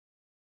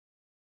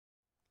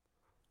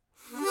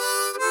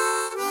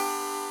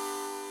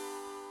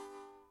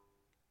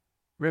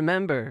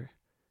Remember,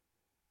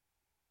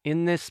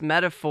 in this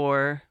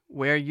metaphor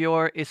where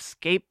you're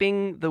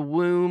escaping the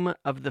womb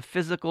of the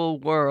physical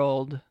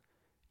world,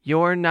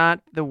 you're not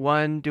the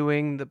one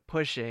doing the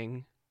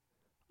pushing.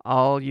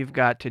 All you've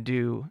got to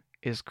do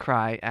is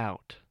cry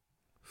out.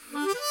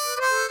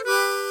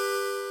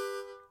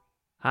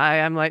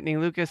 Hi, I'm Lightning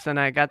Lucas, and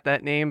I got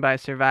that name by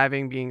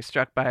surviving being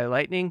struck by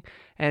lightning.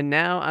 And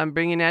now I'm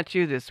bringing at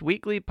you this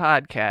weekly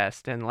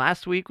podcast. And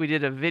last week we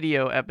did a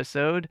video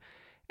episode,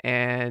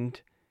 and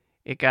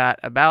it got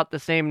about the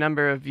same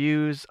number of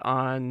views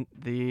on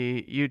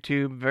the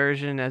YouTube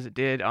version as it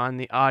did on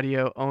the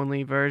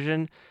audio-only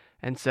version.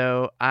 And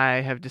so I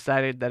have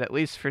decided that at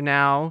least for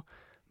now,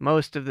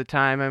 most of the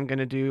time I'm going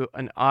to do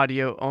an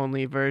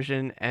audio-only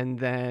version, and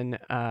then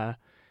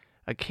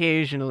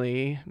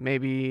occasionally,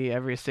 maybe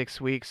every 6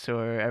 weeks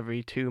or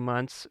every 2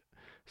 months,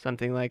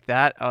 something like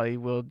that, I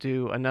will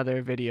do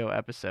another video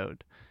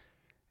episode.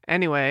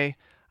 Anyway,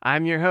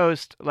 I'm your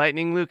host,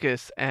 Lightning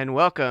Lucas, and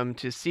welcome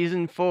to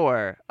Season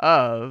 4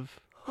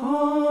 of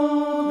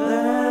Hold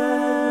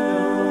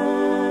That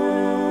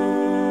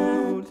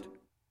Note.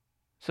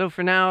 So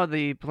for now,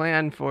 the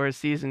plan for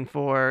Season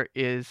 4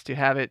 is to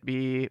have it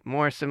be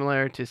more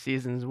similar to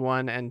Seasons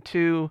 1 and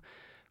 2,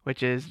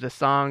 which is the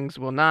songs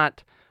will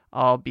not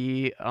all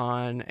be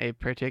on a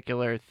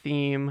particular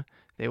theme.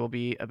 They will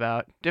be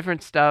about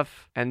different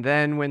stuff. And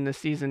then when the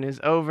season is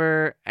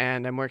over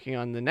and I'm working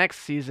on the next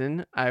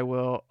season, I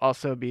will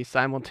also be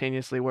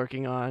simultaneously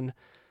working on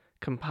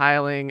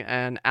compiling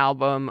an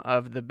album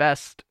of the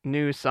best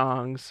new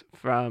songs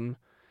from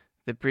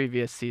the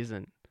previous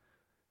season.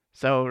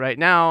 So right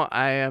now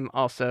I am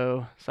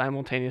also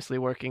simultaneously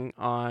working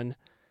on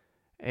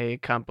a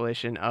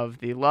compilation of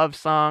the love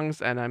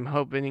songs, and I'm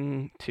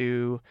hoping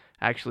to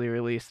actually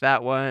release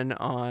that one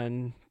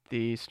on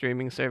the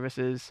streaming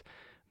services,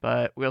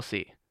 but we'll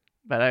see.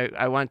 But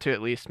I want to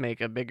at least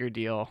make a bigger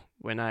deal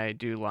when I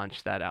do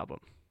launch that album.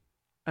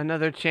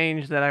 Another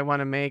change that I want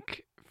to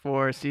make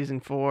for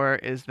Season 4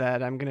 is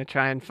that I'm going to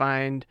try and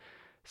find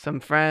some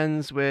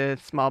friends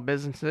with small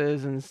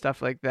businesses and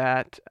stuff like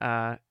that,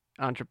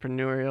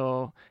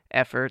 entrepreneurial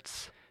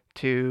efforts,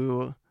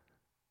 to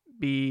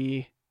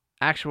be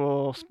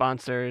actual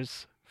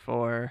sponsors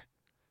for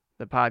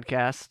the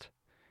podcast,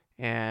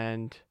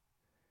 and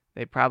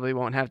they probably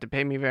won't have to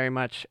pay me very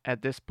much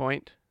at this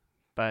point,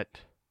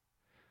 but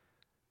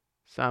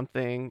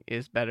something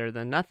is better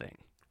than nothing.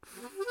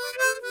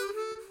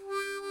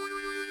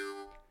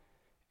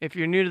 If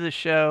you're new to the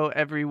show,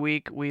 every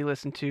week we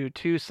listen to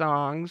 2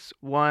 songs,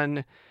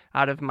 one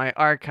out of my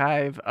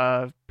archive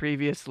of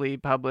previously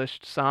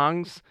published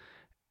songs,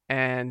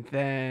 and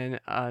then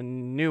a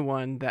new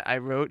one that I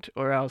wrote,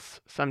 or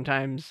else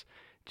sometimes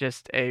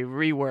just a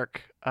rework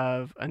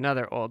of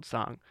another old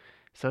song.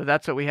 So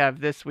that's what we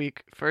have this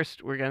week.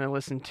 First, we're going to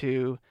listen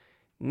to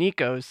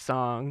Nico's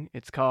song,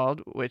 it's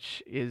called,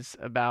 which is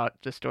about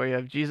the story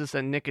of Jesus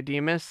and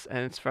Nicodemus, and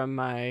it's from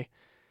my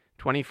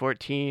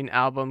 2014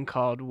 album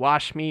called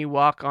Wash Me,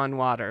 Walk on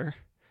Water.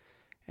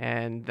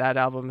 And that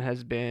album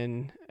has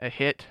been a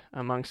hit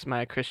amongst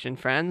my Christian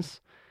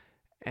friends,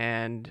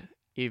 and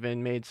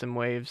even made some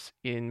waves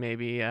in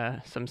maybe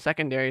some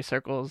secondary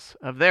circles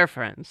of their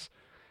friends.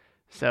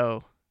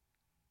 So,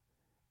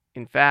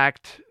 in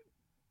fact,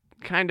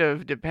 kind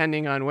of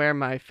depending on where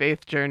my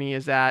faith journey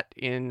is at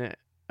in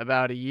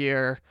about a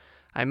year,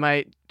 I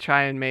might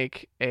try and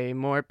make a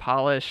more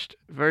polished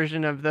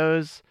version of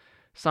those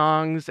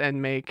songs and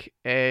make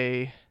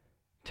a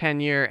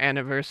 10-year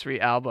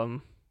anniversary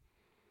album.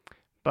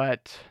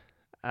 But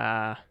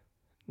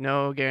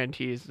no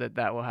guarantees that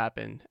that will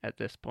happen at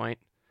this point.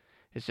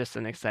 It's just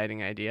an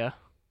exciting idea.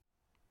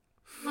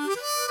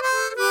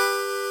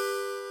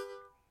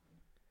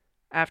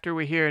 After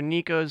we hear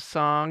Nico's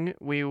song,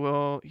 we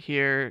will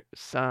hear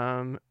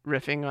some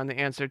riffing on the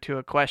answer to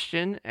a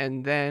question,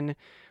 and then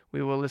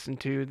we will listen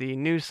to the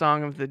new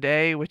song of the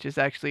day, which is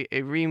actually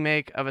a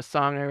remake of a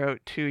song I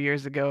wrote 2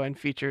 years ago and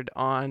featured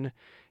on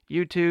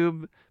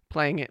YouTube,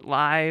 playing it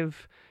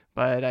live.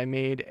 But I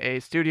made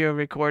a studio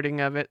recording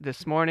of it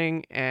this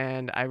morning,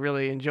 and I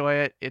really enjoy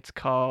it. It's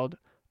called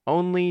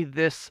Only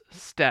This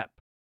Step.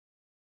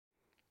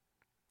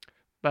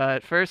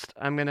 But first,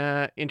 I'm going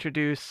to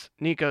introduce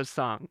Nico's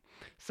song.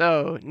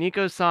 So,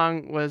 Nico's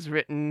song was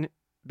written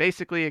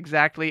basically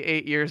exactly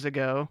 8 years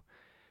ago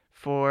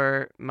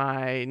for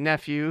my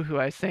nephew, who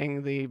I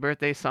sang the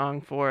birthday song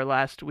for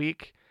last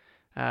week,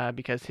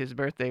 because his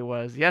birthday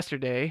was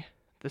yesterday,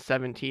 the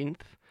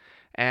 17th,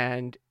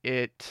 and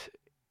it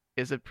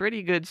is a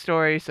pretty good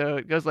story. So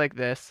it goes like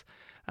this.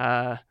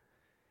 I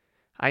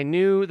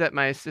knew that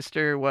my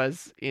sister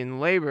was in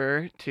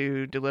labor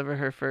to deliver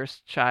her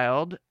first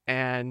child,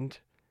 and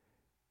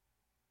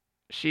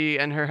she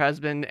and her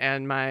husband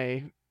and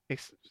my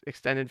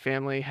extended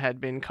family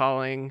had been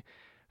calling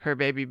her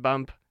baby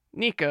bump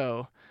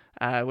Nico,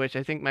 which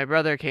I think my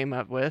brother came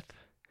up with.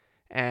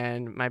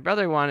 And my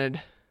brother wanted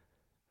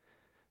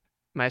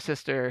my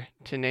sister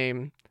to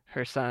name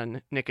her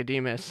son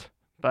Nicodemus,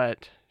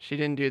 but she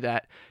didn't do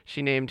that.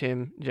 She named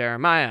him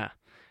Jeremiah.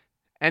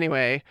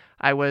 Anyway,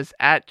 I was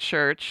at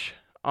church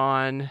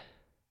on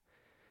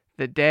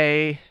the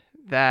day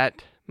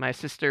that my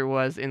sister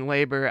was in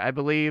labor. I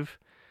believe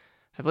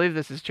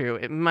this is true.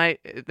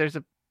 There's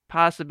a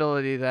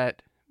possibility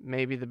that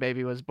maybe the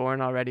baby was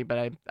born already,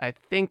 but I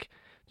think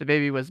the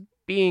baby was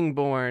being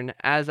born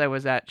as I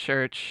was at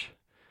church,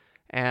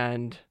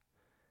 and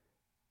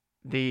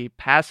the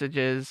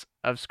passages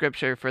of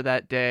scripture for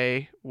that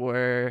day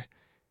were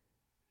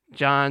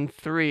John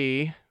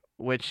 3,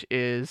 which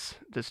is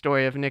the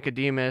story of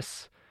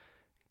Nicodemus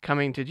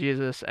coming to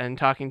Jesus and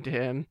talking to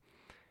him,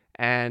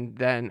 and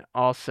then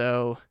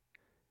also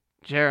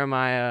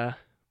Jeremiah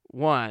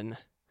 1,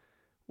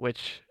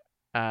 which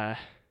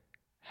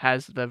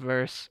has the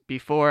verse,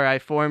 "Before I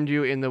formed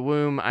you in the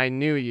womb, I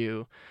knew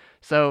you."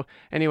 So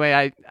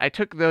anyway, I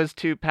took those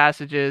two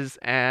passages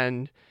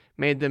and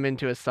made them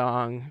into a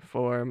song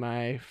for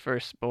my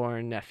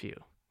firstborn nephew.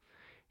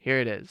 Here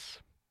it is.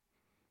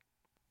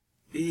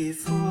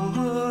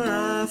 Before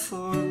I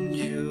formed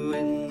you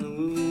in the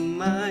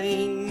womb,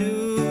 I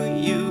knew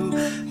you.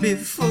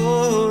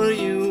 Before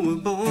you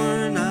were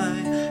born,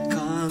 I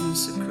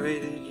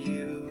consecrated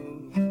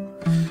you.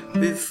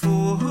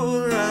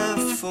 Before I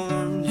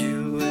formed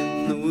you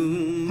in the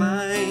womb,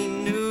 I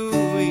knew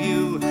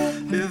you.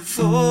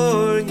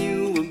 Before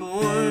you were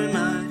born,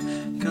 I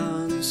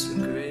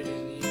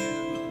consecrated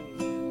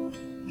you.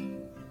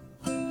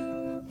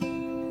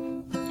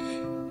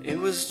 It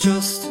was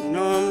just a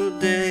normal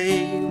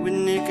day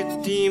when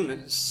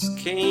Nicodemus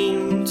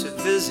came to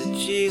visit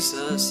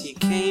Jesus. He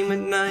came at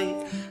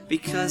night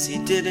because he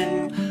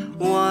didn't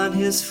want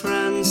his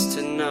friends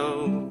to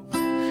know.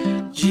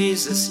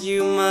 Jesus,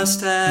 you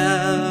must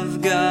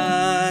have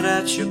God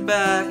at your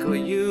back, or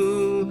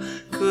you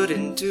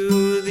couldn't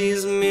do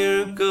these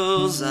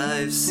miracles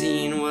I've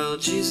seen. Well,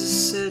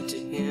 Jesus said to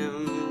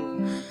him,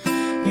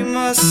 you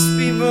must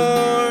be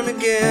born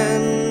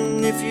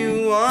again if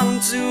you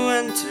want to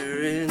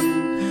enter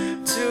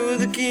into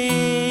the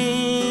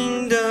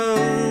kingdom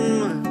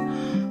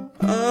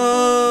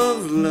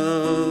of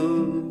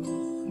love.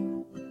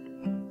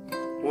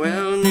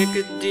 Well,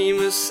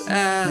 Nicodemus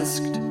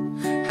asked,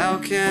 how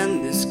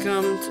can this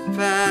come to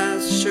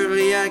pass?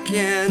 Surely I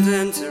can't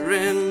enter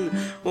in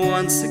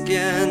once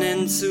again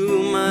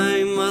into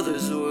my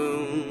mother's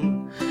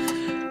womb.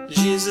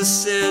 Jesus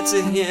said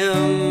to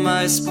him,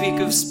 I speak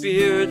of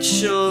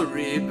spiritual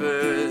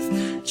rebirth.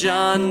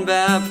 John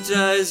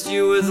baptized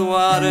you with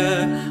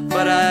water,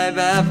 but I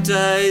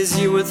baptize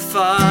you with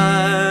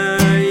fire.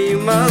 You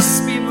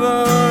must be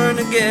born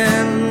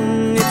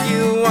again if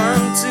you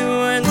want to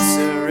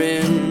enter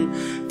in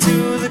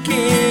to the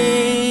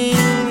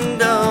kingdom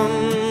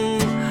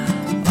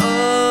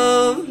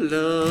of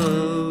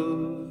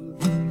love.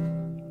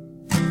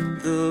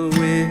 The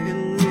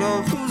wind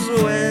blows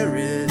where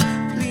it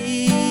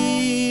pleases,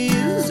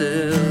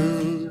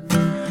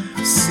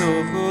 so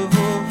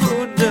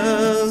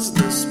does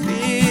the Spirit.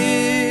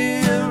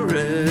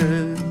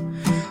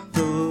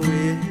 The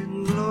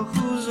wind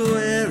blows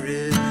where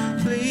it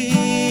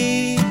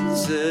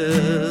pleases,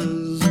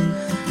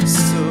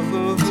 so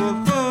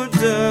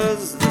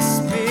does the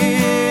Spirit.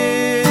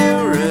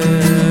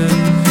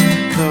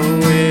 The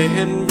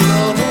wind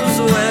blows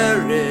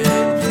where it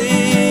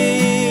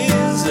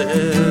pleases.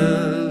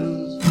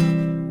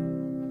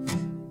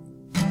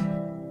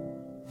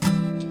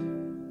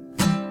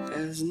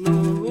 As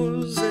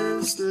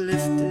Moses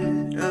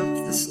lifted up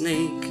the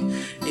snake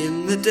in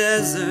the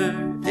desert,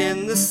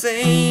 in the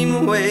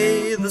same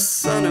way the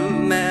Son of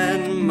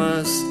Man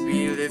must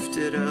be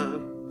lifted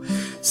up,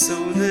 so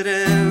that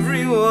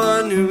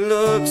everyone who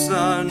looks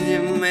on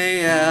him may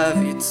have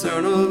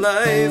eternal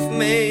life,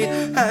 may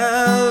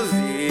have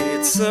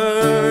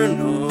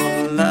eternal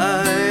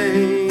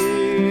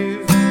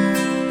life.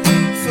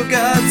 For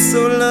God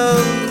so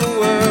loved the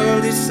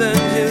world, he sent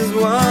his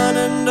one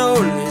and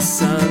only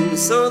Son,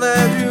 so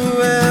that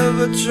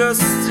whoever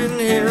trusts in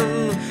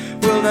him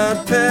will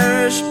not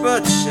perish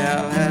but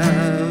shall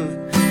have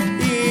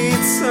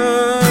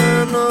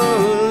eternal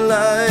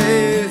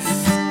life,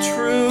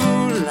 true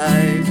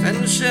life,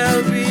 and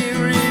shall be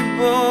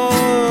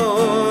reborn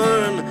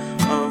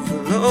of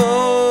the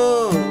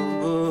Lord.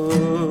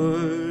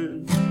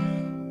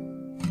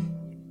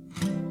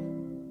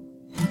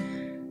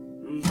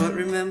 But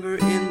remember,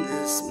 in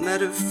this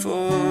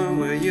metaphor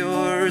where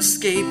you're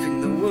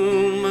escaping the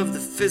womb of the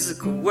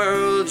physical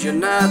world, you're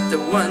not the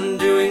one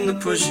doing the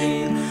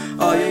pushing.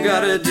 All you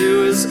gotta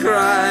do is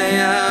cry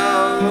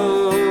out,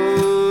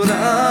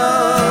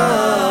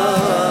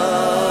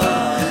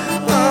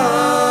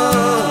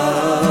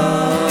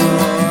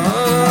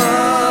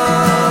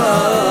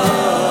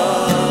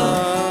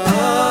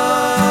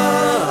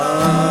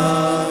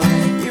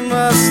 you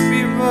must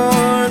be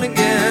born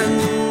again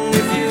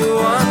if you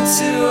want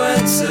to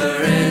enter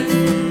in.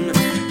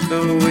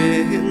 The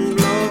wind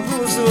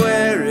blows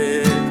where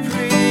it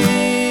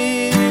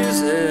pleases.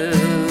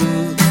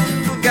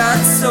 For God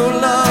so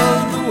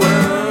loved the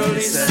world,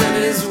 he sent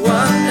his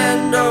one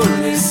and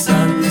only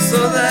Son,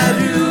 so that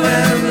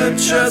whoever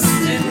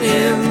trusts in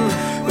him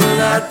will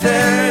not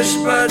perish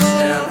but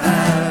shall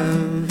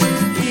have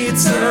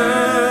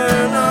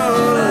eternal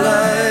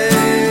life.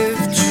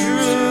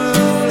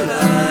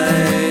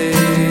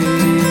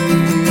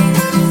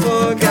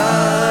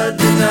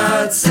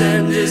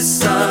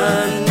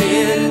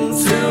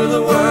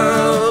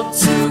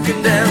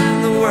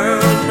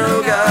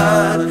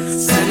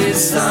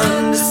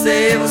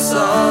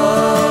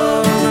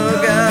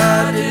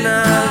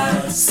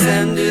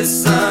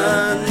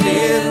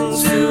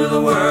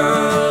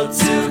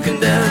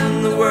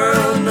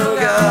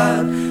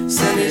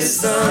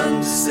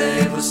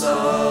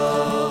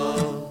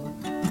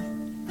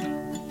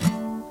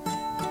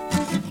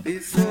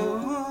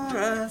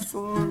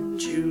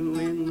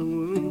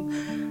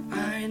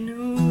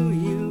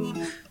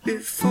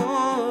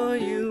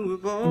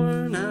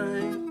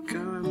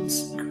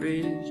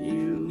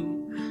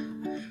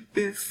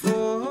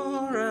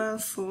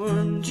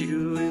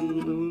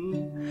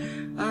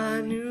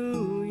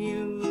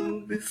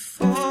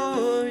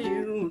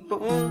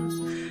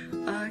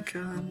 I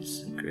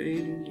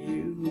consecrated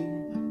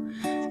you.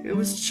 It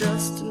was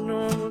just a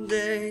normal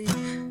day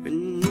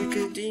when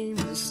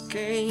Nicodemus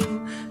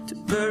came to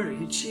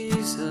bury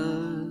Jesus.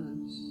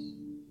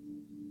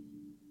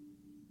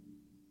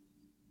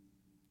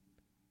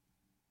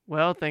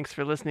 Well, thanks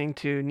for listening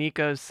to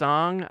Nico's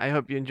song. I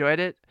hope you enjoyed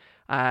it.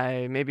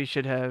 I maybe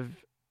should have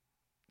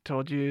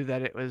told you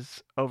that it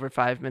was over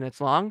 5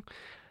 minutes long,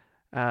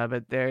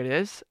 but there it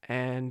is.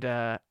 And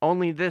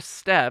Only This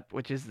Step,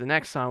 which is the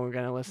next song we're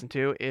going to listen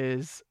to,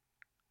 is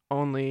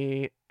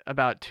only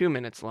about 2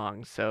 minutes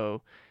long.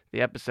 So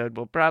the episode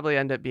will probably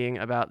end up being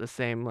about the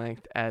same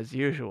length as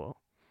usual.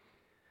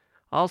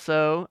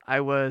 Also,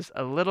 I was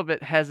a little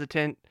bit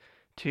hesitant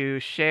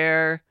to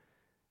share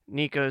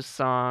Nico's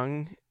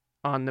song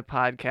on the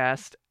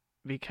podcast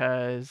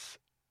because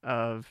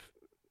of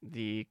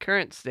the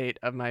current state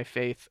of my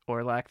faith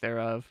or lack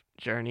thereof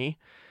journey.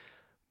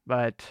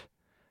 But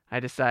I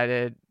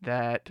decided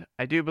that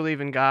I do believe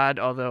in God,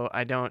 although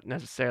I don't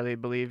necessarily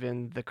believe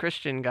in the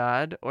Christian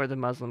God or the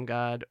Muslim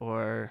God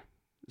or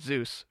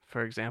Zeus,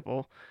 for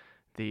example,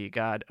 the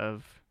god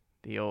of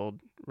the old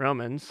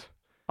Romans.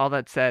 All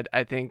that said,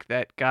 I think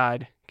that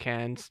God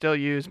can still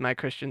use my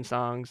Christian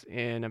songs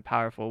in a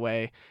powerful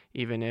way,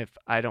 even if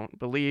I don't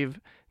believe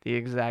the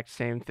exact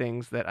same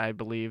things that I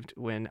believed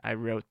when I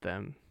wrote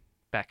them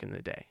back in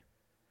the day.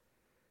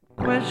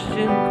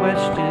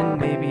 Question,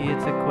 maybe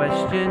it's a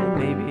question,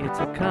 maybe it's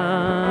a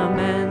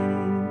comment.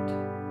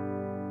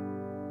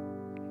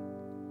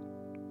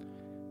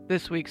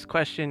 This week's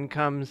question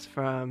comes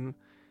from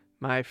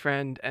my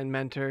friend and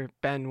mentor,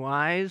 Ben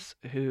Wise,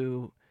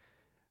 who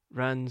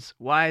runs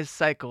Wise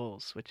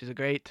Cycles, which is a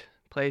great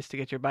place to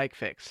get your bike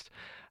fixed.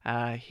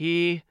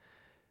 He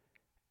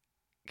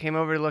came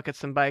over to look at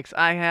some bikes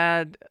I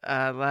had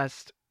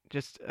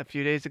just a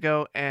few days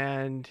ago,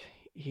 and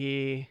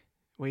we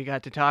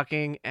got to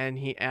talking, and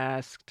he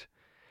asked,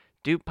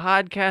 do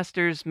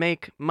podcasters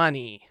make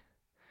money?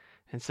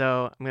 And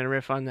so I'm going to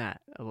riff on that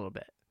a little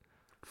bit.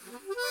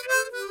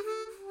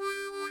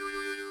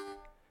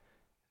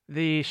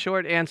 The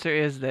short answer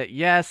is that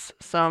yes,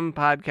 some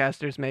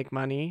podcasters make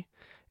money,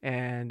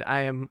 and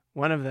I am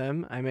one of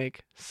them. I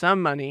make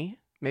some money,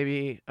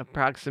 maybe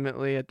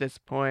approximately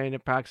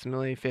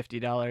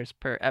 $50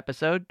 per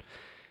episode.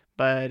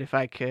 But if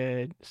I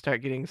could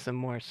start getting some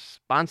more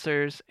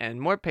sponsors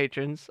and more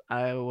patrons,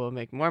 I will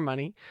make more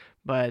money.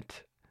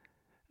 But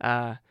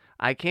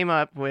I came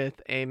up with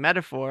a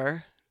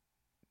metaphor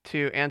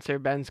to answer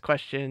Ben's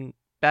question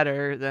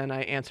better than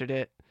I answered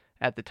it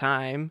at the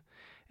time.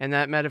 And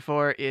that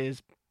metaphor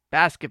is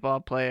basketball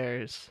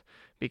players,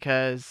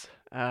 because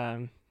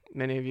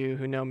many of you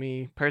who know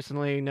me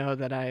personally know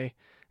that I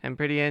am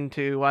pretty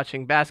into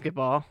watching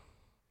basketball.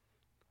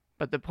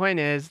 But the point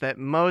is that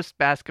most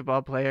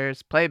basketball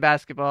players play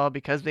basketball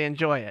because they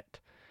enjoy it.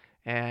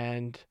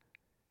 And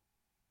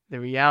the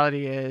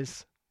reality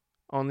is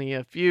only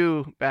a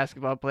few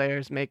basketball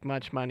players make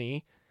much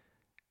money,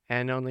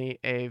 and only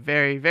a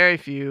very, very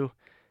few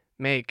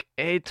make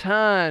a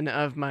ton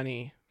of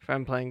money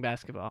from playing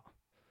basketball.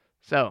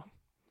 So,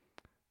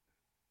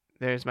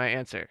 there's my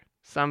answer.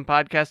 Some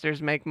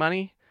podcasters make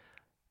money.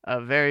 A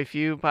very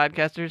few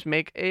podcasters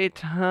make a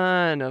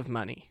ton of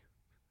money.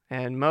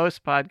 And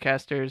most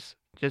podcasters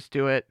just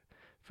do it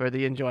for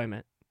the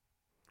enjoyment.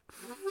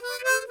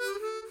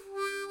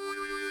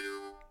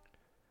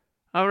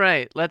 All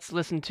right, let's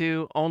listen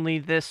to Only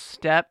This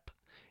Step.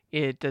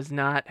 It does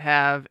not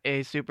have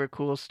a super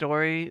cool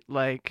story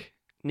like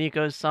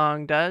Nico's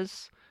song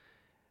does.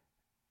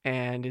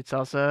 And it's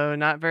also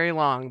not very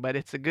long, but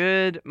it's a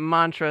good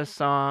mantra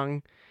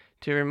song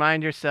to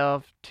remind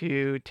yourself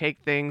to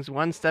take things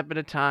one step at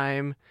a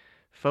time,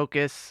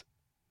 focus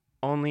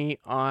only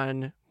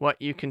on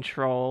what you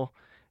control,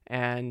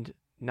 and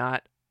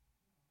not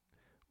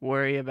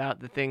worry about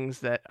the things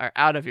that are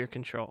out of your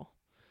control.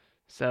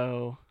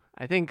 So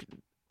I think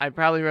I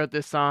probably wrote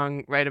this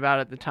song right about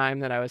at the time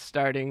that I was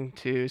starting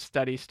to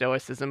study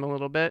Stoicism a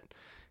little bit,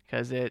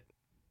 because it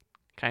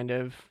kind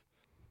of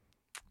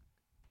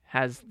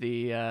has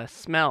the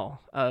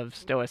smell of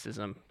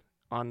Stoicism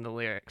on the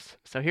lyrics.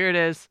 So here it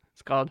is.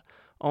 It's called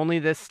Only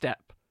This Step.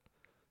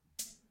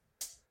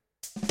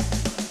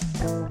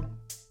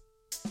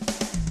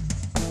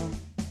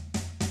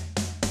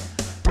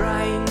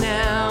 Right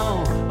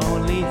now,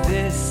 only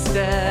this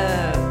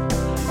step.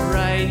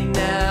 Right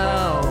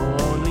now,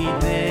 only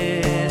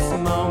this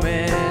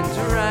moment.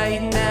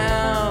 Right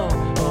now,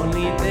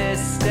 only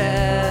this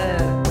step.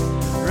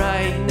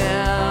 Right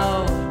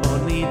now,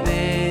 only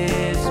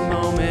this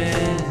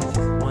moment.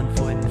 One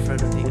foot in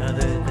front of the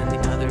other, then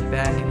the other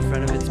back in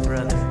front of its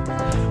brother.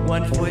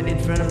 One foot in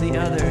front of the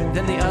other,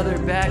 then the other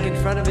back in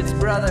front of its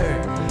brother.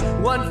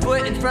 One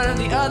foot in front of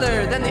the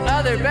other, then the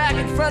other back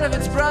in front of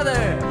its brother.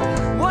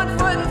 One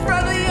foot in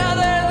front of the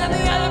other, then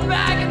the other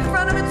back in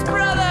front of its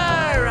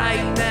brother.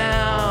 Right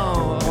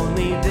now,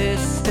 only this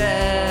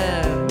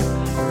step.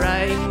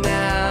 Right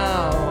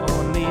now,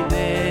 only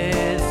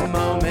this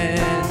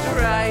moment.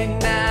 Right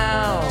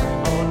now,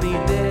 only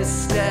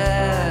this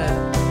step.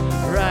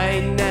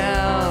 Right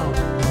now,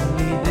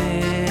 only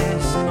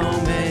this moment.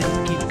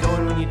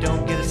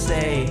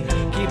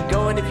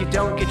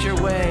 don't get your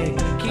way.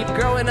 Keep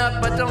growing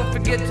up, but don't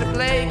forget to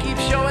play. Keep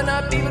showing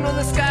up even when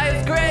the sky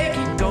is gray.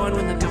 Keep going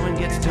when the going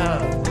gets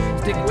tough.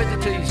 Stick with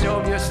it till you show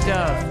 'em your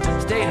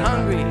stuff. Stay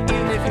hungry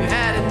even if you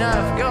had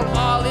enough. Go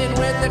all in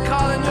when they're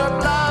calling your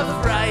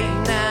bluff.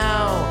 Right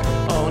now,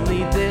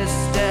 only this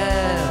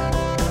step.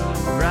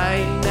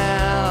 Right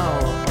now,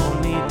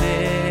 only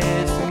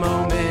this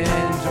moment.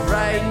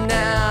 Right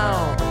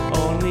now,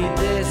 only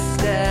this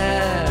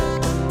step.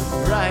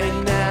 Right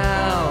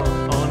now,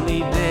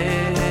 only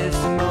this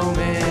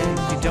moment.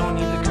 You don't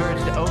need the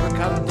courage to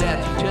overcome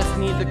death. You just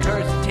need the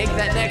courage to take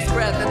that next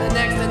breath, and the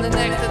next, and the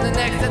next, and the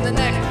next, and the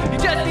next. You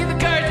just need the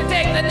courage to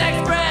take the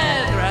next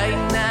breath.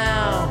 Right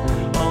now,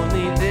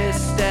 only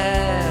this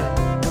step.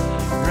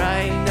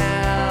 Right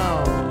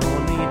now,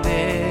 only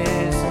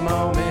this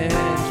moment.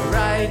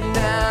 Right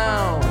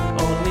now,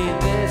 only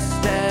this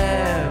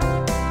step.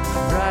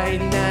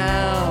 Right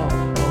now,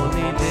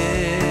 only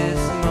this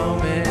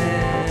moment.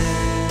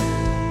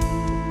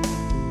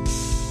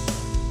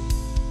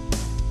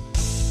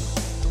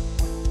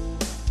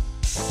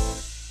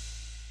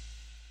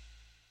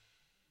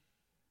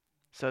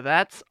 So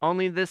that's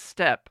Only This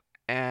Step,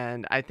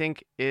 and I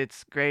think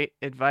it's great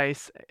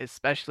advice,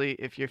 especially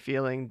if you're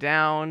feeling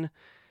down.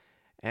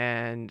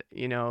 And,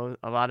 you know,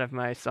 a lot of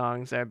my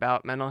songs are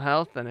about mental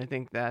health, and I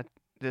think that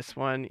this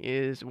one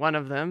is one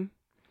of them.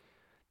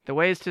 The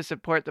ways to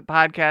support the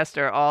podcast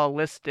are all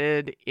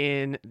listed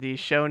in the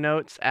show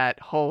notes at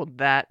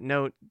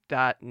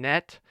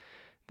holdthatnote.net.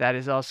 That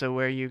is also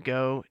where you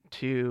go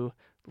to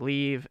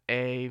leave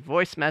a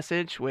voice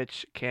message,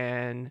 which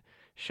can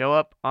show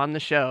up on the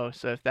show.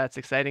 So if that's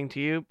exciting to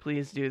you,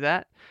 please do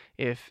that.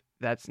 If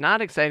that's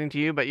not exciting to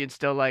you, but you'd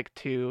still like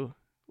to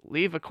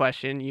leave a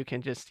question, you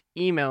can just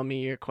email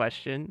me your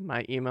question.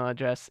 My email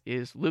address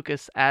is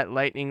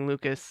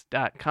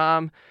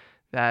lucas@lightninglucas.com.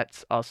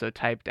 That's also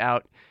typed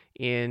out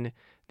in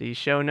the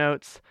show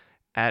notes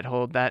at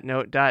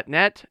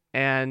holdthatnote.net.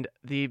 And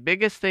the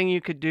biggest thing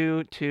you could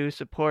do to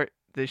support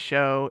the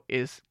show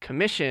is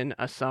commission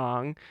a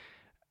song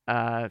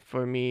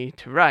for me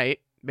to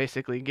write.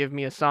 Basically, give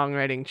me a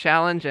songwriting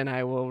challenge, and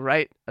I will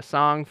write a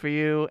song for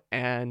you,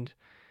 and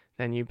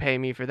then you pay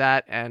me for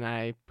that, and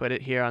I put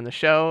it here on the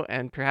show,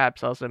 and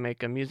perhaps also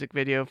make a music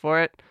video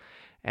for it.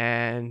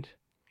 And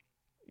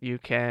you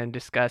can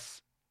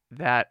discuss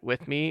that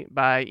with me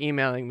by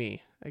emailing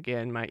me.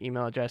 Again, my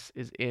email address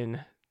is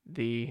in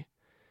the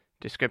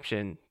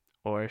description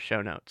or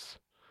show notes.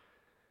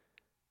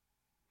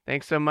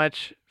 Thanks so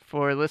much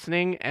for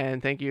listening,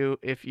 and thank you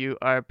if you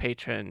are a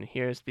patron.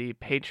 Here's the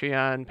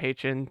Patreon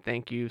patron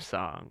thank you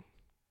song,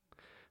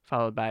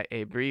 followed by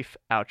a brief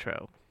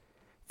outro.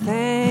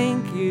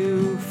 Thank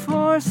you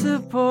for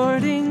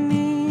supporting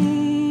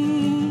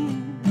me.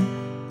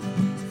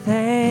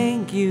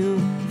 Thank you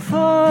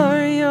for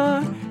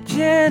your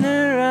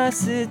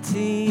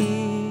generosity.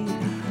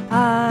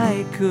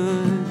 I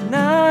could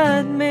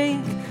not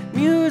make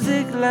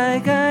music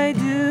like I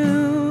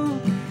do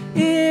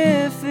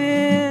if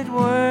it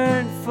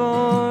weren't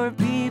for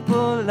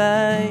people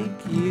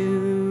like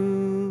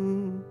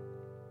you.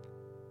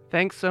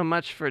 Thanks so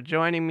much for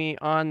joining me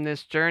on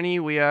this journey.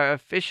 We are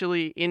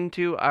officially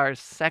into our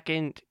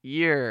second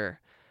year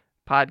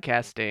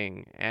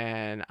podcasting,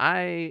 and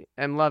I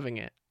am loving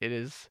it. It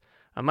is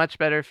a much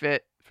better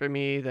fit for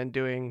me than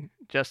doing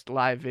just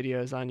live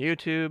videos on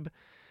YouTube.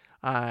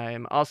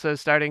 I'm also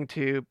starting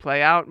to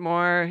play out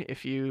more.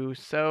 If you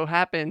so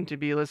happen to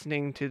be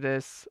listening to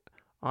this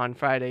on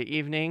Friday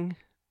evening,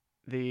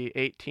 the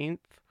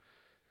 18th,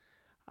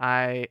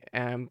 I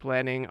am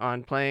planning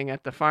on playing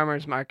at the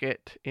Farmers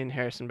Market in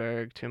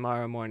Harrisonburg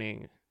tomorrow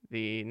morning,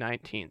 the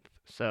 19th.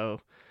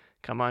 So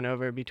come on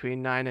over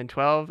between 9 and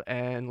 12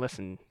 and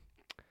listen.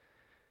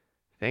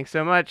 Thanks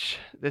so much.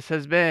 This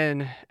has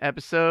been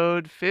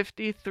episode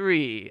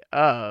 53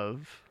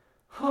 of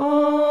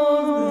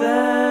Hold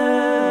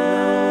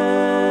that.